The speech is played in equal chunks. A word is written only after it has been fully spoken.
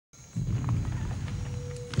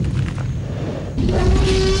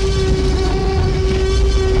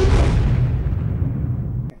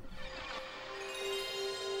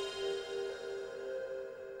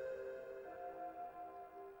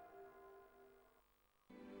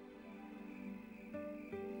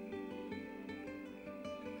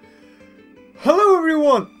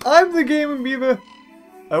everyone, I'm the Game Amoeba.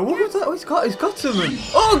 What was that? Oh, he's got something.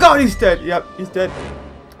 Oh god, he's dead. Yep, he's dead.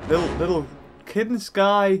 Little kid in the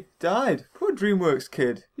sky died. Poor DreamWorks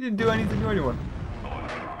kid. He didn't do anything to anyone.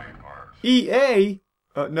 EA?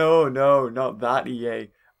 No, not that EA.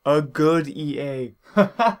 A good EA.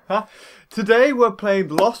 Today we're playing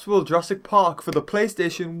Lost World Jurassic Park for the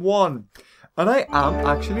PlayStation 1. And I am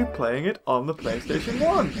actually playing it on the PlayStation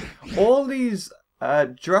 1. All these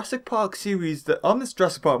Jurassic Park series that on this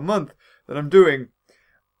Jurassic Park month that I'm doing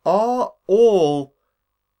are all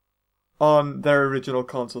on their original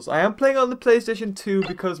consoles. I am playing on the PlayStation 2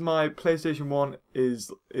 because my PlayStation 1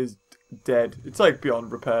 is dead. It's like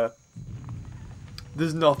beyond repair.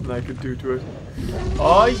 There's nothing I could do to it.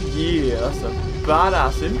 Oh yeah, that's a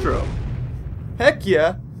badass intro. Heck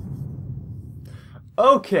yeah.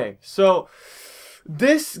 Okay, so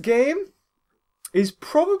this game is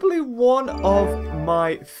probably one of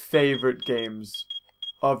my favorite games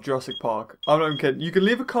of Jurassic Park. I'm not even kidding. You can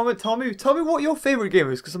leave a comment. Tell me what your favorite game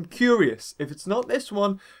is, because I'm curious. If it's not this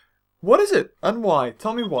one, what is it and why?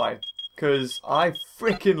 Tell me why, because I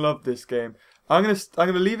freaking love this game. I'm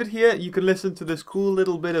gonna leave it here. You can listen to this cool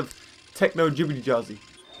little bit of techno jibbity jazzy.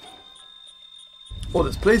 Oh,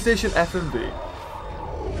 there's PlayStation F&B.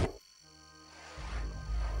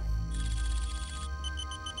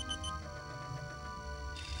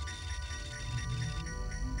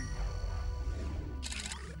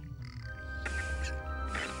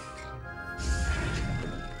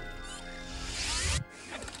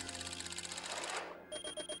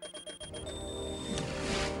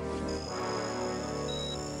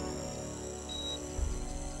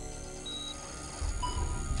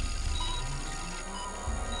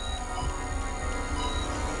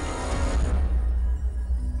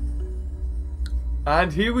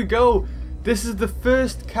 And here we go. This is the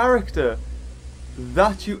first character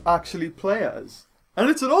that you actually play as. And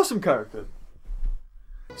it's an awesome character.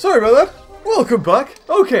 Sorry about that. Welcome back.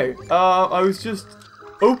 Okay, I was just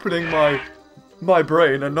opening my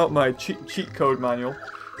brain and not my cheat code manual,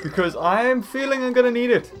 because I am feeling I'm gonna need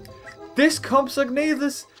it. This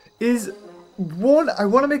Compsognathus is one. I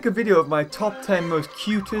want to make a video of my top 10 most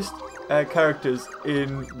cutest characters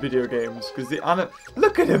in video games, because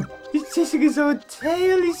look at him. He's chasing his own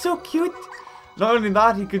tail. He's so cute. Not only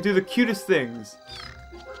that, he can do the cutest things.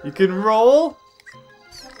 You can roll,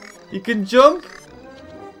 you can jump,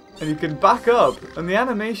 and you can back up. And the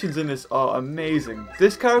animations in this are amazing.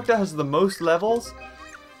 This character has the most levels.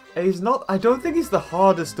 He's not. I don't think he's the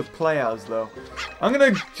hardest to play as, though. I'm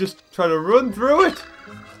gonna just try to run through it.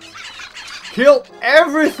 Kill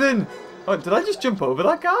everything. Oh, did I just jump over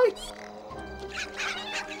that guy?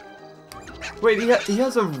 Wait, he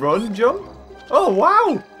has a run jump? Oh,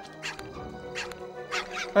 wow!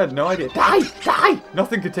 I had no idea. Die! Die!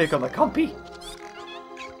 Nothing could take on the Compy.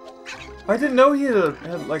 I didn't know he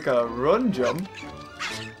had like a run jump.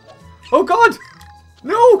 Oh, God!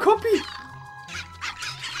 No, Compy!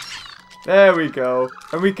 There we go.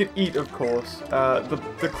 And we can eat, of course.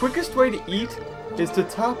 The quickest way to eat is to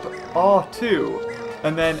tap R2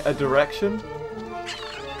 and then a direction.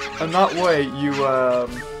 And that way you,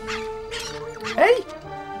 Hey!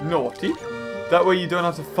 Naughty. That way you don't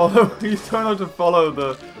have to follow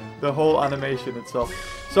the whole animation itself.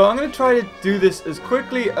 So I'm gonna try to do this as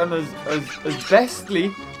quickly and as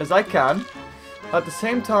bestly as I can. At the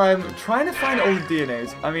same time, trying to find all the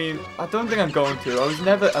DNAs. I mean, I don't think I'm going to. I was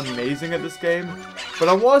never amazing at this game, but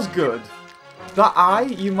I was good. That eye,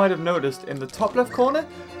 you might have noticed in the top left corner,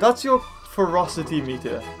 that's your ferocity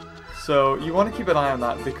meter. So you want to keep an eye on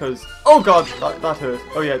that because, oh god, that hurt.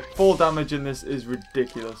 Oh yeah, fall damage in this is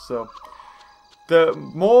ridiculous. So the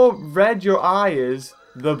more red your eye is,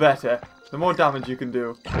 the better. The more damage you can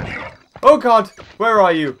do. Oh god, where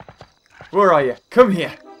are you? Where are you? Come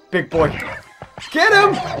here, big boy. Get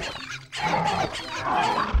him!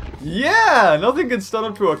 Yeah, nothing can stand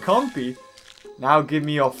up to a Compy. Now give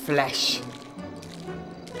me your flesh.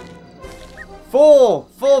 Four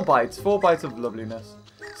bites of loveliness.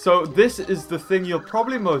 So this is the thing you'll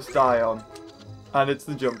probably most die on. And it's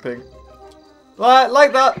the jumping.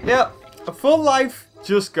 Like that, yeah. A full life,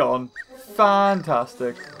 just gone.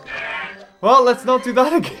 Fantastic. Well, let's not do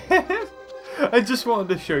that again. I just wanted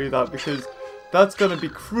to show you that because that's going to be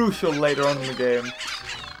crucial later on in the game.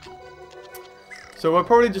 So we're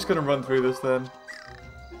probably just going to run through this then.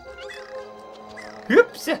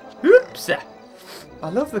 Oops, oops. I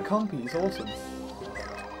love the Compy, he's awesome.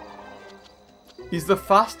 He's the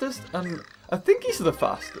fastest, and I think he's the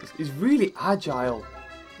fastest. He's really agile.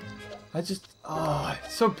 It's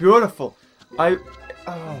so beautiful. I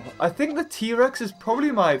think the T.rex is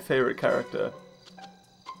probably my favorite character.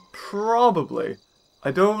 Probably.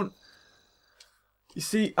 I don't... You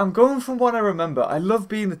see, I'm going from what I remember. I love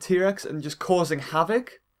being the T.rex and just causing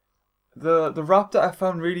havoc. The raptor I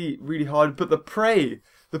found really, really hard, but the prey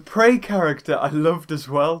character I loved as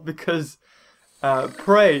well, because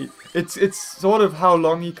prey, it's sort of how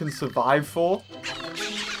long you can survive for.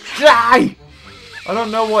 Die! I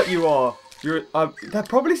don't know what you are. They're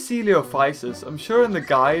probably Coeliophysis. I'm sure in the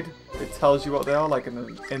guide it tells you what they are, like in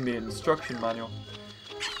the instruction manual.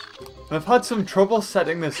 And I've had some trouble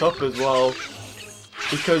setting this up as well,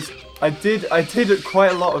 because I did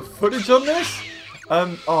quite a lot of footage on this,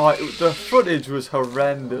 and the footage was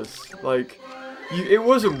horrendous. Like, it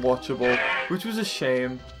wasn't watchable, which was a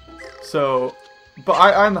shame. So, but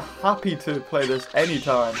I'm happy to play this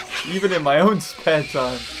anytime, even in my own spare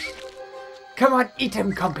time. Come on, eat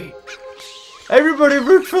him, Compy! Everybody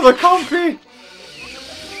root for the Compy!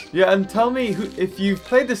 Yeah, and tell me, if you've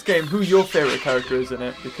played this game, who your favourite character is in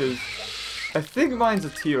it, because I think mine's a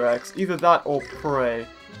T.rex, either that or prey.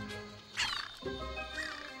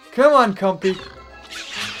 Come on, Compy!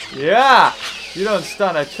 Yeah! You don't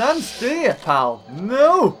stand a chance, do you, pal?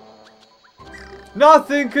 No!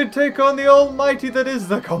 Nothing could take on the almighty that is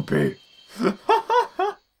the Compy!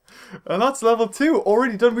 And that's level 2,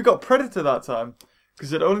 already done. We got Predator that time,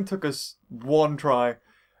 because it only took us one try.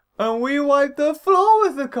 And we wiped the floor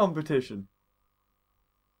with the competition.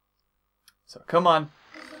 So, come on.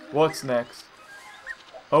 What's next?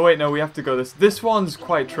 Oh wait, no, we have to go this. This one's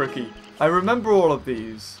quite tricky. I remember all of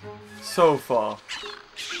these so far.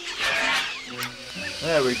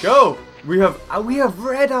 There we go. We have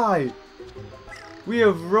red eye. We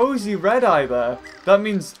have rosy red eye there. That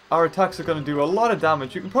means our attacks are going to do a lot of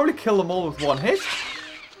damage. You can probably kill them all with one hit.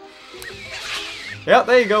 Yeah,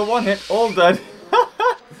 there you go. One hit, all dead.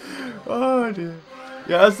 Oh dear.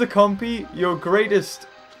 Yeah, as the Compy, your greatest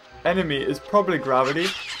enemy is probably gravity.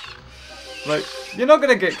 Like, you're not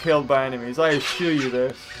gonna get killed by enemies, I assure you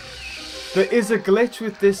this. There is a glitch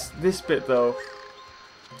with this bit though.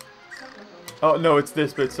 Oh no, it's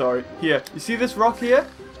this bit, sorry. Here, you see this rock here?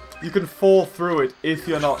 You can fall through it if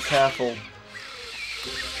you're not careful.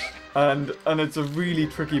 And it's a really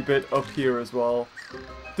tricky bit up here as well.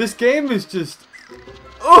 This game is just...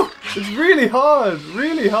 Oh! It's really hard!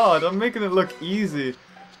 Really hard! I'm making it look easy.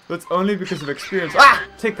 That's only because of experience. Ah!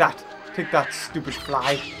 Take that! Take that, stupid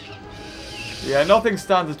fly. Yeah, nothing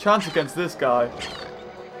stands a chance against this guy.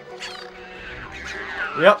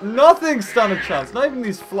 Yep, nothing stands a chance. Not even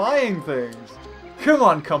these flying things. Come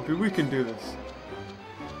on, Compy, we can do this.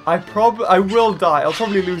 I will die. I'll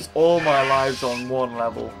probably lose all my lives on one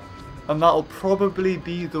level. And that'll probably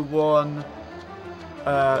be the one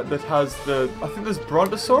that has the... I think there's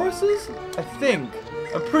brontosauruses? I think.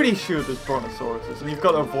 I'm pretty sure there's brontosauruses. And you've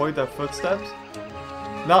got to avoid their footsteps.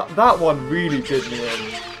 That one really did me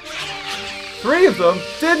in. 3 of them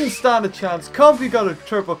didn't stand a chance. Compy got a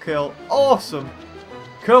triple kill. Awesome.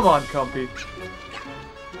 Come on, Compy.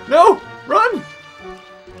 No! Run!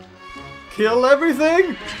 Kill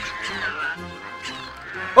everything!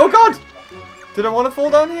 Oh god! Did I want to fall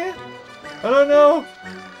down here? I don't know.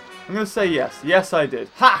 I'm going to say yes. Yes, I did.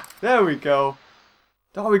 Ha! There we go.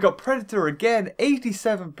 Oh, we got Predator again.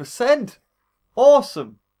 87%.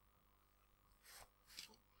 Awesome.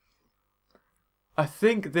 I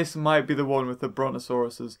think this might be the one with the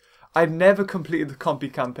brontosauruses. I've never completed the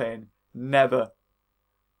Compy campaign. Never.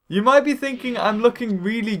 You might be thinking I'm looking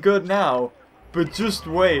really good now, but just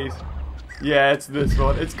wait. Yeah, it's this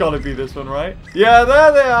one. It's gotta be this one, right? Yeah,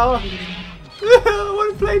 there they are! I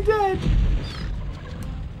wanna play dead!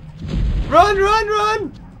 Run, run,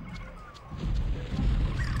 run!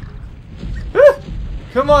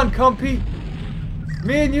 Come on, Compy!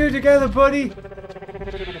 Me and you together, buddy!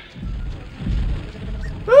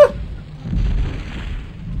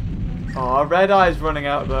 Oh, red eye's running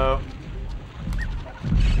out though.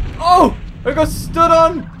 Oh! I got stood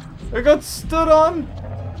on! I got stood on!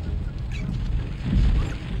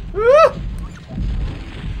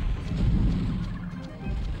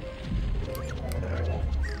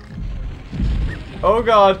 Oh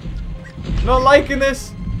god. Not liking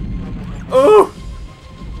this. Oh!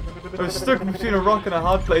 I was stuck between a rock and a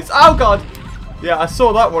hard place. Oh god! Yeah, I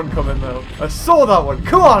saw that one coming though. I saw that one.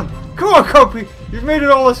 Come on! Come on, Compy! You've made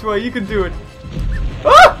it all this way. You can do it.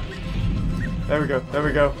 Ah! There we go. There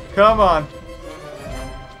we go. Come on.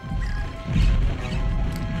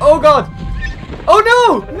 Oh god! Oh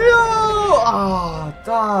no! No! Ah,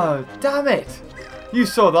 damn it! You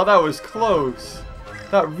saw that. That was close.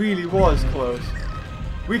 That really was close.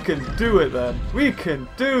 We can do it then. We can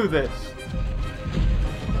do this.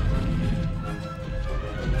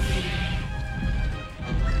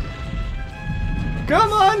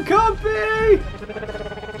 Come on, Compy!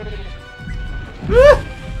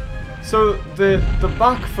 So the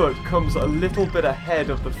back foot comes a little bit ahead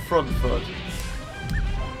of the front foot.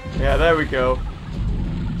 Yeah, there we go.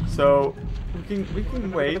 So we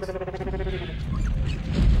can wait.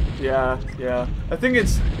 Yeah. I think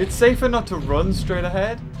it's safer not to run straight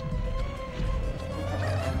ahead.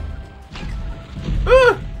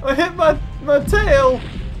 I hit my tail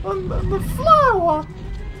on the flower.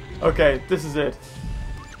 Okay, this is it.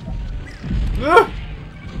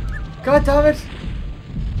 God damn it!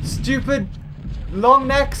 Stupid long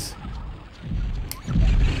necks.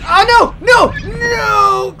 Ah, no!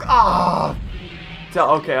 Ah!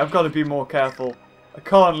 Okay, I've got to be more careful. I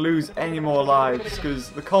can't lose any more lives because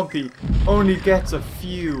the Compy only gets a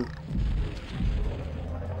few.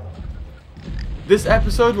 This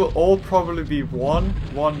episode will all probably be one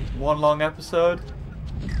long episode.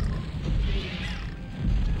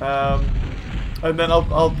 And then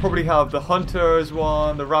I'll probably have the Hunter as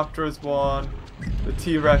one, the Raptor as one, the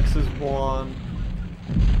T.rex as one.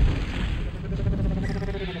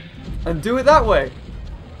 And do it that way.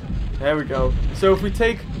 There we go. So if we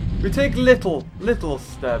take little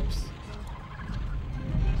steps.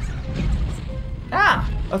 Ah!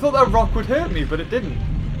 I thought that rock would hurt me, but it didn't.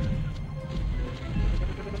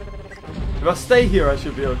 If I stay here, I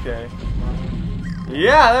should be okay.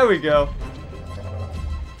 Yeah, there we go.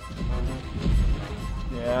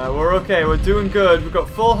 Yeah, we're okay. We're doing good. We've got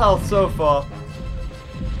full health so far.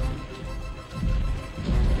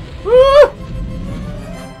 Woo!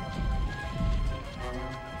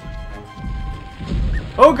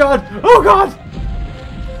 Oh god! Oh god!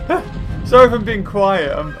 Sorry if I'm being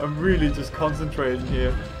quiet. I'm really just concentrating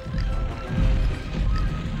here.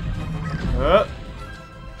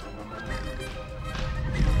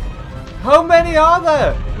 How many are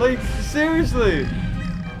there? Like, seriously?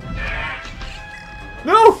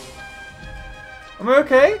 No! Am I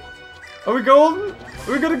okay? Are we golden?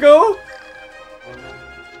 Are we gonna go?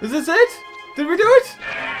 Is this it? Did we do it?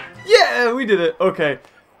 Yeah, we did it. Okay.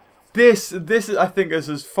 This is, I think, is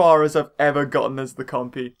as far as I've ever gotten as the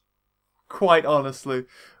Compy. Quite honestly.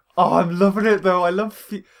 Oh, I'm loving it though. I love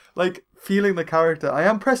feeling the character. I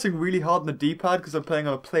am pressing really hard on the D-pad because I'm playing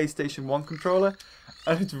on a PlayStation 1 controller.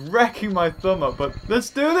 And it's wrecking my thumb up, but let's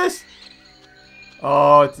do this!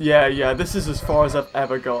 Oh, yeah, this is as far as I've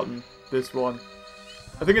ever gotten, this one.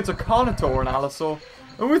 I think it's a Carnotaur or an Allosaur.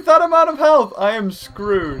 And with that amount of health, I am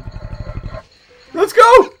screwed. Let's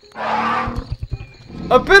go!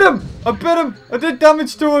 I bit him! I did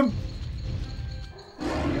damage to him!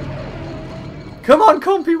 Come on,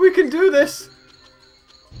 Compy, we can do this!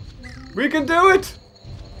 We can do it!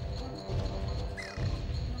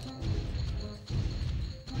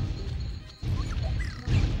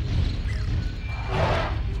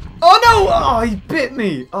 Oh no! Oh, he bit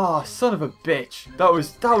me! Oh, son of a bitch. That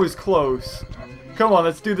was close. Come on,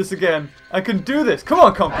 let's do this again. I can do this. Come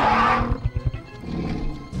on, Compy.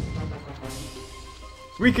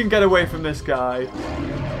 We can get away from this guy.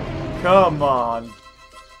 Come on.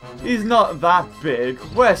 He's not that big.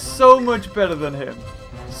 We're so much better than him.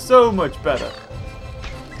 So much better.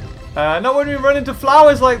 Not when we run into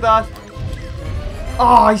flowers like that.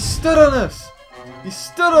 Oh, he stood on us. He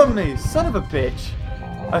stood on me. Son of a bitch.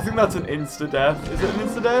 I think that's an insta-death. Is it an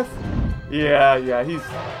insta-death? Yeah, he's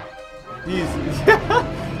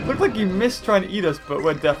looked like he missed trying to eat us, but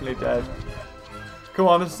we're definitely dead. Come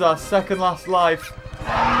on, this is our second last life.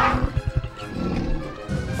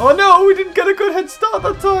 Oh no, we didn't get a good head start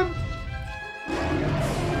that time.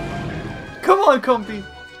 Come on, Compy.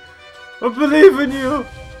 I believe in you.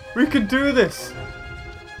 We can do this.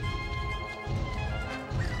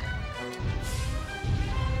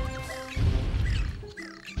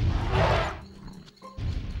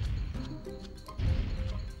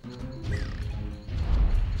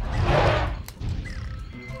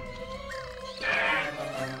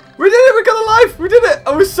 We did it! We got a life! We did it!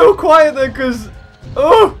 I was so quiet there because...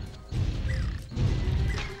 Oh!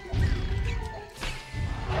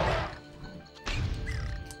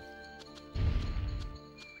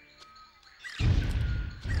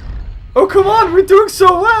 Oh, come on! We're doing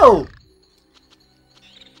so well!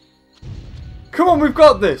 Come on, we've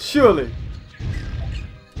got this, surely.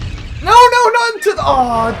 No, not into...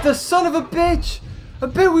 Oh, the son of a bitch! I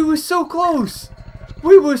bet we were so close!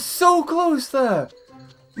 We were so close there!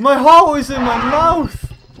 My heart was in my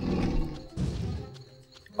mouth!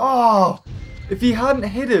 Oh! If he hadn't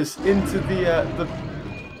hit us into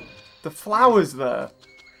the flowers there.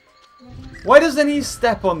 Why doesn't he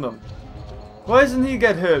step on them? Why doesn't he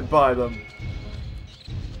get hurt by them?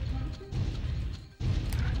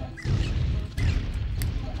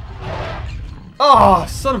 Oh,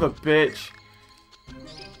 son of a bitch.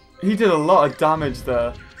 He did a lot of damage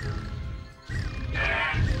there.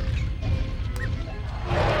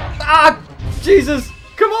 Ah! Jesus!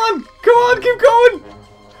 Come on! Come on! Keep going!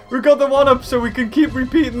 We got the 1-up so we can keep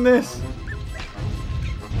repeating this.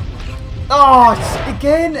 Oh, it's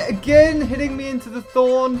again hitting me into the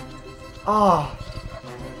thorn. Ah,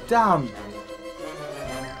 damn.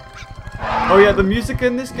 Oh yeah, the music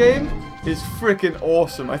in this game is freaking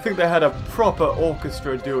awesome. I think they had a proper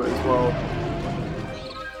orchestra do it as well.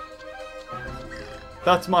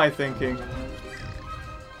 That's my thinking.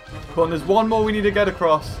 Come on, there's one more we need to get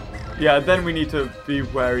across. Yeah, then we need to be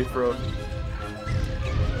wary for it.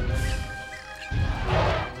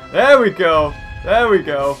 There we go. There we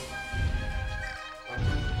go.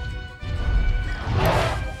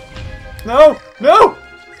 No! No!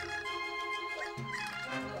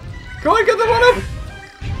 Come on, get the 1-up!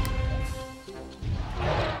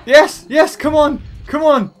 Yes! Yes! Come on! Come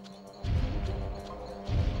on!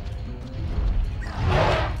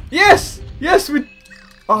 Yes! Yes! We...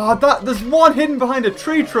 Ah, there's one hidden behind a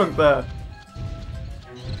tree trunk there.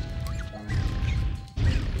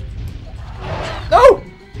 No!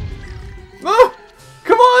 No!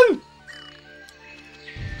 Come on!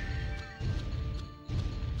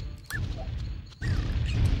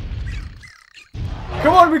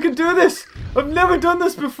 Come on, we can do this! I've never done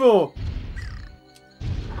this before!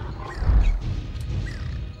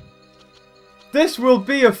 This will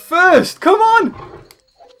be a first! Come on!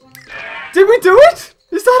 Did we do it?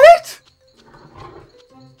 Is that it?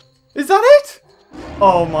 Is that it?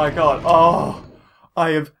 Oh my god. Oh, I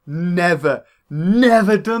have never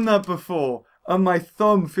done that before. And my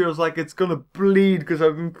thumb feels like it's gonna bleed because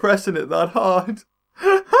I've been pressing it that hard.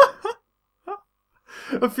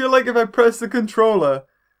 I feel like if I press the controller,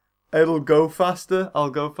 it'll go faster. I'll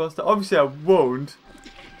go faster. Obviously I won't.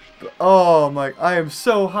 But oh my, I am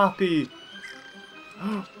so happy.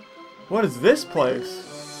 What is this place?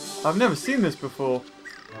 I've never seen this before.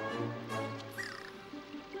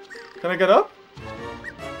 Can I get up?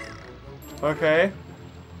 Okay.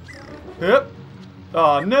 Yep.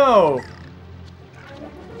 Oh no.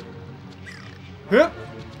 Yep.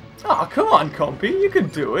 Oh, come on, Compy. You can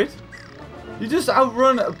do it. You just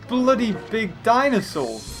outrun a bloody big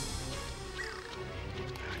dinosaur.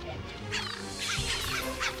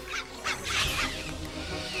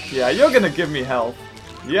 Yeah, you're gonna give me health.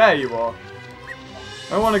 Yeah, you are.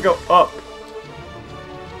 I want to go up.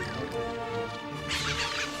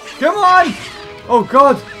 Come on! Oh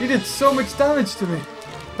god, he did so much damage to me.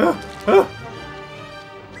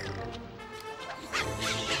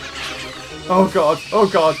 Oh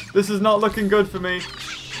god, this is not looking good for me.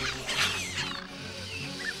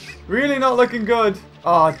 Really not looking good.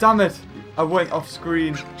 Ah, oh, damn it. I went off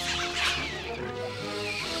screen.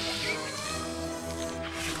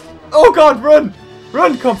 Oh god, run!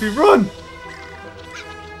 Run, Compy, run!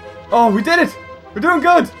 Oh, we did it! We're doing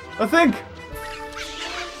good, I think.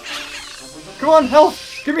 Come on,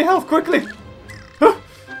 health! Give me health, quickly!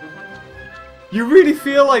 You really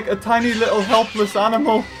feel like a tiny little helpless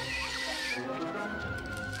animal.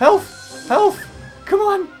 Health! Health! Come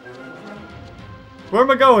on! Where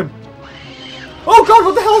am I going? Oh god,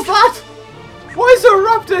 what the hell is that? Why is there a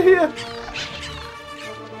raptor here?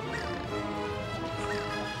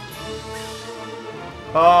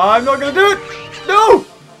 I'm not gonna do it! No!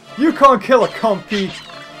 You can't kill a Compy!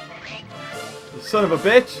 You son of a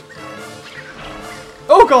bitch!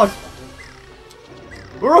 Oh god!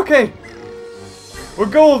 We're okay! We're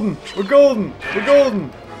golden! We're golden! We're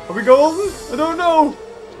golden! Are we golden? I don't know!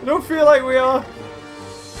 I don't feel like we are!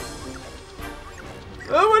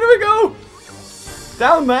 Oh, where do we go?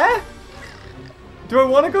 Down there? Do I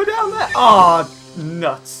want to go down there? Ah, oh,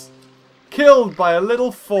 nuts! Killed by a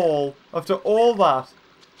little fall after all that.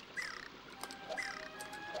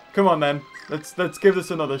 Come on then, let's give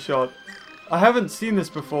this another shot. I haven't seen this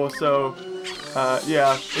before, so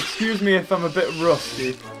yeah, excuse me if I'm a bit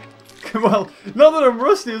rusty. Well, not that I'm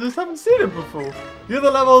rusty, I just haven't seen it before. The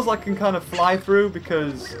other levels I can kind of fly through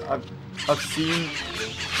because I've seen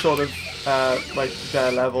sort of like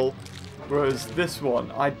their level, whereas this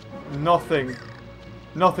one, nothing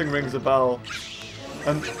rings a bell,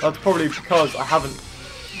 and that's probably because I haven't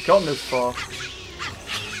gotten this far.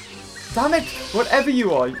 Damn it! Whatever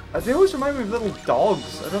you are, they always remind me of little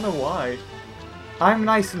dogs. I don't know why. I'm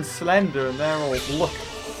nice and slender, and they're all look.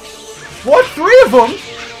 What? 3 of them?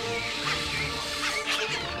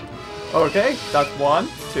 Okay, that's 1,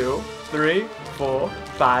 2, 3, 4,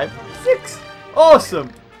 5, 6.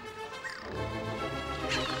 Awesome!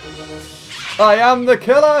 I am the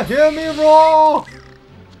killer. Hear me roar!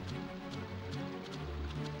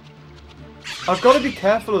 I've got to be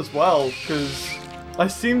careful as well, because I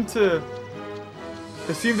seem to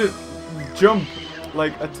jump,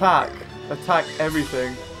 like attack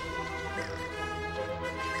everything.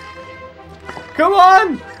 Come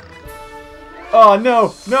on! Oh,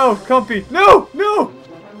 no. No, Compy. No, no!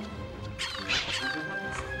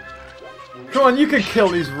 Come on, you can kill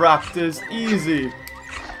these raptors. Easy.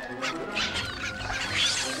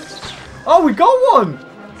 Oh, we got one!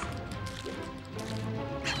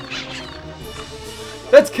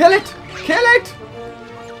 Let's kill it! Kill it!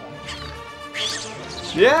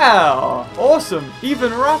 Yeah! Awesome!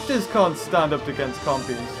 Even raptors can't stand up against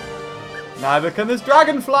compies. Neither can this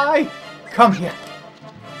dragonfly! Come here!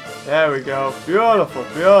 There we go. Beautiful,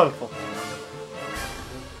 beautiful.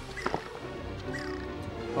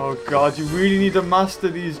 Oh god, you really need to master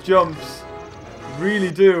these jumps. You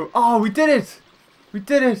really do. Oh, we did it! We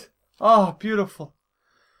did it! Oh, beautiful.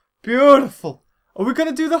 Beautiful. Are we going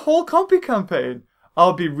to do the whole Compy campaign?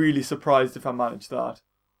 I'll be really surprised if I manage that.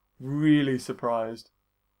 Really surprised.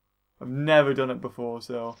 I've never done it before,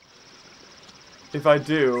 so... if I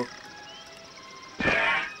do...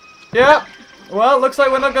 yeah! Well, looks like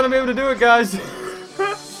we're not going to be able to do it, guys.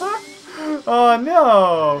 Oh,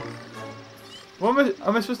 no! What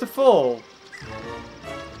am I supposed to fall?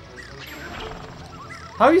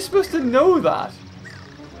 How are you supposed to know that?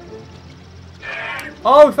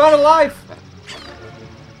 Oh, we found a life!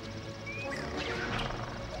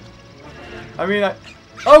 I mean,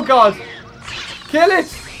 oh god! Kill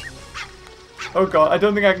it! Oh god, I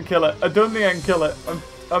don't think I can kill it. I don't think I can kill it.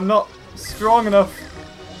 I'm not strong enough.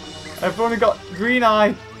 I've only got green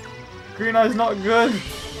eye. Green eye's not good.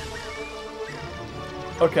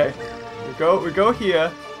 Okay. We go here.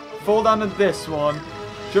 Fall down to this one.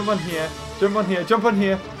 Jump on here. Jump on here. Jump on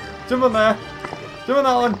here. Jump on there. Jump on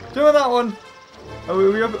that one. Jump on that one.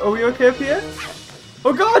 Are we okay up here?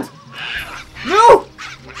 Oh god! No!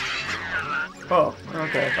 Oh,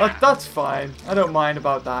 okay. That's fine. I don't mind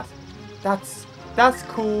about that. That's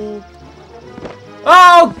cool.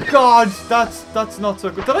 Oh god! That's not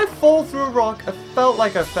so good. Did I fall through a rock? I felt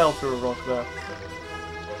like I fell through a rock there.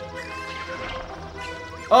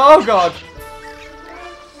 Oh god!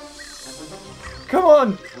 Come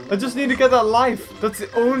on! I just need to get that life. That's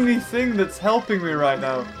the only thing that's helping me right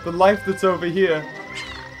now. The life that's over here.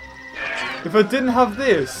 If I didn't have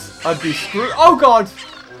this, I'd be screwed. Oh god!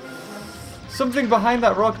 Something behind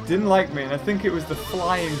that rock didn't like me, and I think it was the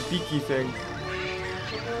flying beaky thing.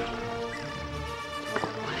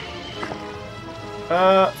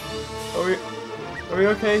 Are we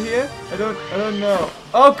okay here? I don't know.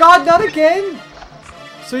 Oh god, not again!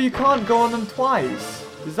 So you can't go on them twice.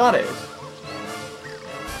 Is that it?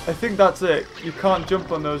 I think that's it. You can't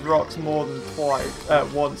jump on those rocks more than twice.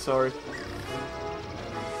 Once, sorry.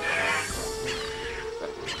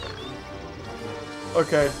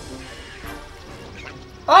 Okay.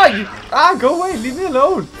 Go away, leave me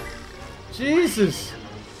alone. Jesus.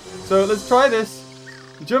 So let's try this.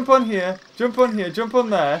 Jump on here, jump on here, jump on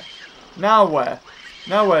there. Now where?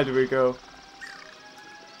 Now where do we go?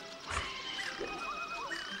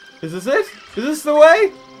 Is this it? Is this the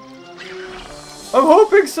way? I'm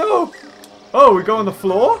hoping so. Oh, we go on the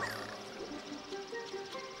floor?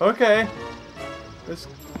 Okay. Let's...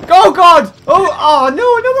 oh god! Oh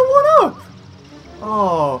no, another one up!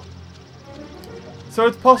 Oh. So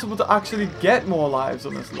it's possible to actually get more lives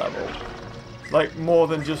on this level. Like, more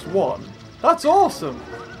than just one. That's awesome!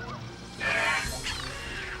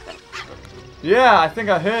 Yeah, I think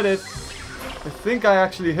I heard it. I think I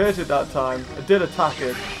actually heard it that time. I did attack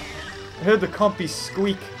it. I heard the Compy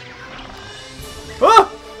squeak. Ah!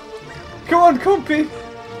 Come on, Compy!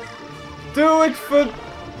 Do it for...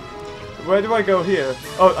 where do I go here?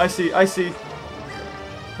 Oh, I see.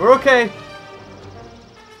 We're okay.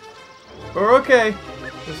 We're okay.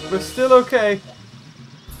 We're still okay.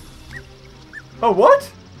 Oh, what?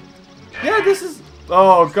 Yeah, this is...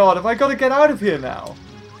 oh, God. Have I got to get out of here now?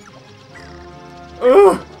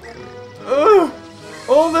 Ugh. Ugh.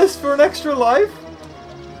 All this for an extra life?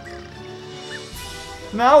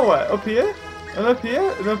 Now what? Up here? And up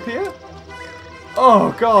here? And up here?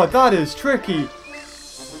 Oh, God. That is tricky.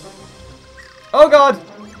 Oh, God.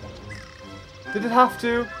 Did it have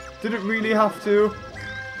to? Did it really have to?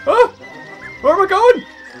 Oh! Where am I going?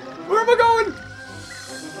 Where am I going?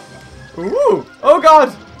 Ooh! Oh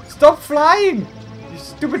god! Stop flying! You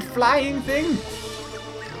stupid flying thing!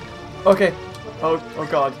 Okay. Oh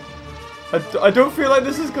god. I don't feel like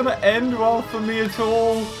this is gonna end well for me at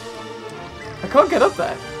all. I can't get up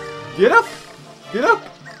there. Get up! Get up!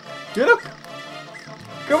 Get up!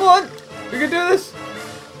 Come on! We can do this!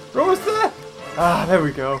 We're almost there! Ah, there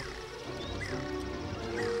we go.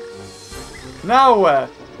 Now where?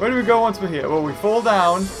 Where do we go once we're here? Well, we fall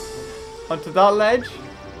down onto that ledge,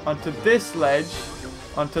 onto this ledge,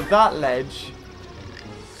 onto that ledge.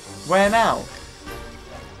 Where now?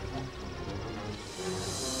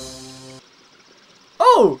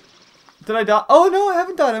 no! Did I die? Oh no, I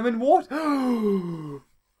haven't died. I'm in water.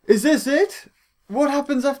 Is this it? What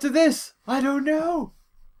happens after this? I don't know.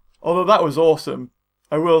 Although that was awesome.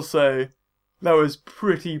 I will say. That was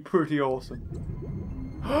pretty awesome.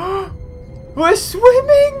 We're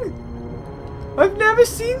swimming! I've never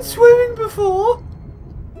seen swimming before.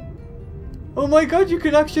 Oh my god, you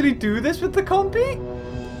can actually do this with the Compy?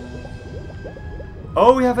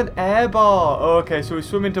 Oh, we have an air bar. Oh, okay, so we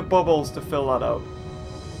swim into bubbles to fill that out.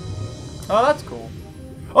 Oh, that's cool.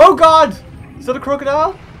 Oh god! Is that a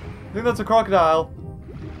crocodile? I think that's a crocodile.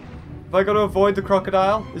 Have I got to avoid the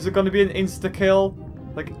crocodile? Is it going to be an insta-kill?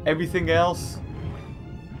 Like everything else?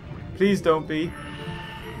 Please don't be.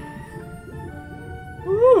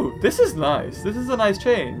 Ooh, this is nice. This is a nice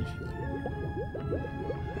change.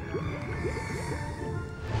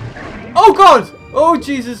 Oh god! Oh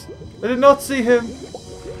Jesus! I did not see him.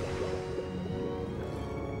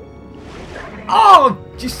 Oh,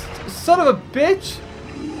 just son of a bitch!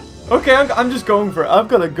 Okay, I'm just going for it. I've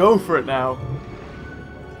got to go for it now.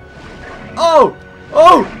 Oh!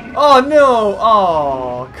 Oh! Oh no!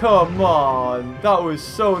 Oh, come on. That was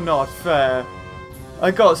so not fair.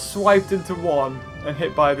 I got swiped into one and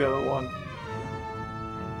hit by the other one.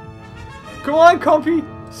 Come on, Compy!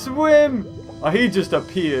 Swim! Oh, he just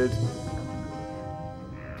appeared.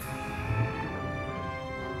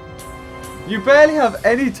 You barely have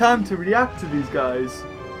any time to react to these guys.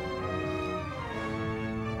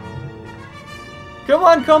 Come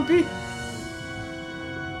on, Compy!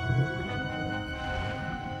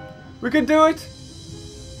 We can do it!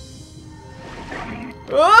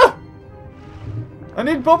 Ah! I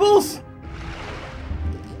need bubbles!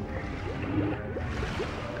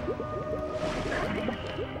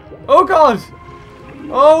 Oh god!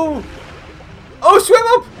 Oh! Oh, swim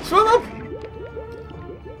up! Swim up!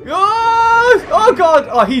 Oh, oh god!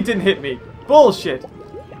 Oh, he didn't hit me. Bullshit.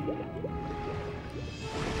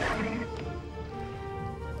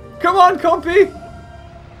 Come on, Compy!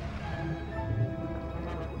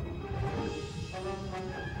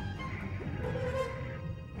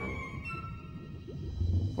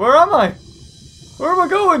 Where am I? Where am I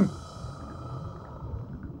going?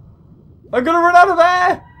 I'm gonna run out of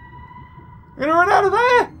air! I'm gonna run out of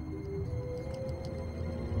air!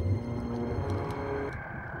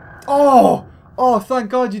 Oh! Oh, thank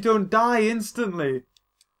God you don't die instantly.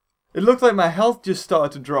 It looked like my health just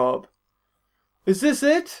started to drop. Is this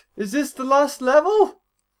it? Is this the last level?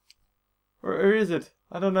 Or is it?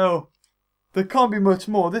 I don't know. There can't be much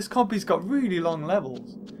more. This Compy's got really long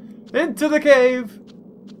levels. Into the cave!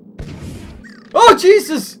 Oh,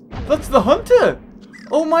 Jesus! That's the hunter!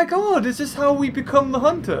 Oh my god, is this how we become the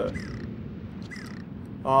hunter?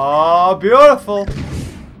 Ah, beautiful!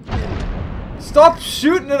 Stop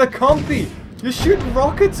shooting at a Compy! You're shooting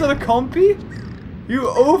rockets at a Compy? You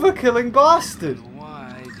overkilling bastard!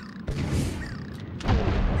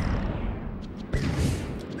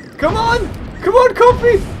 Come on! Come on,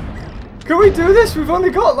 Compy! Can we do this? We've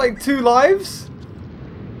only got like 2 lives.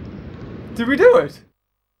 Did we do it?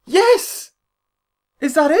 Yes!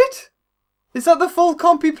 Is that it? Is that the full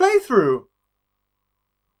Compy playthrough?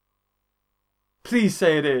 Please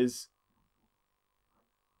say it is.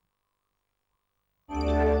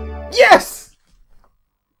 Yes!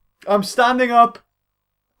 I'm standing up.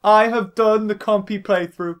 I have done the Compy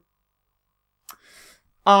playthrough.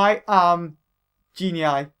 I am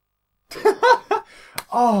genii.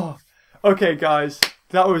 Oh, okay, guys.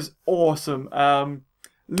 That was awesome.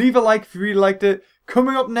 Leave a like if you really liked it.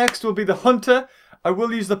 Coming up next will be the hunter. I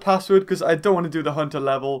will use the password because I don't want to do the hunter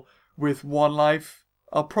level with 1 life.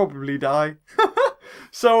 I'll probably die.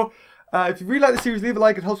 So, if you really like the series, leave a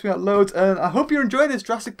like. It helps me out loads. And I hope you're enjoying this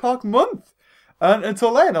Jurassic Park month. And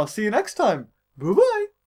until then, I'll see you next time. Bye-bye.